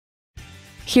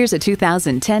Here's a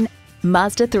 2010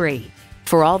 Mazda 3.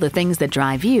 For all the things that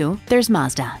drive you, there's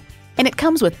Mazda. And it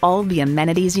comes with all the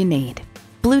amenities you need.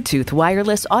 Bluetooth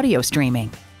wireless audio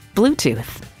streaming,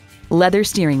 Bluetooth, leather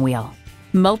steering wheel,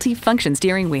 multi-function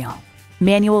steering wheel,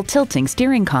 manual tilting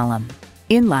steering column,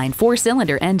 inline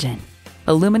 4-cylinder engine,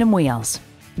 aluminum wheels,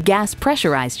 gas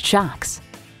pressurized shocks,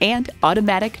 and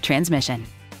automatic transmission.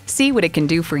 See what it can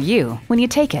do for you when you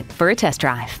take it for a test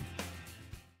drive.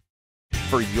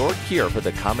 For your cure for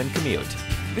the common commute,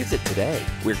 visit today.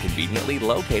 We're conveniently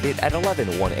located at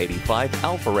 11185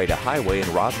 Alpharetta Highway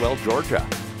in Roswell, Georgia.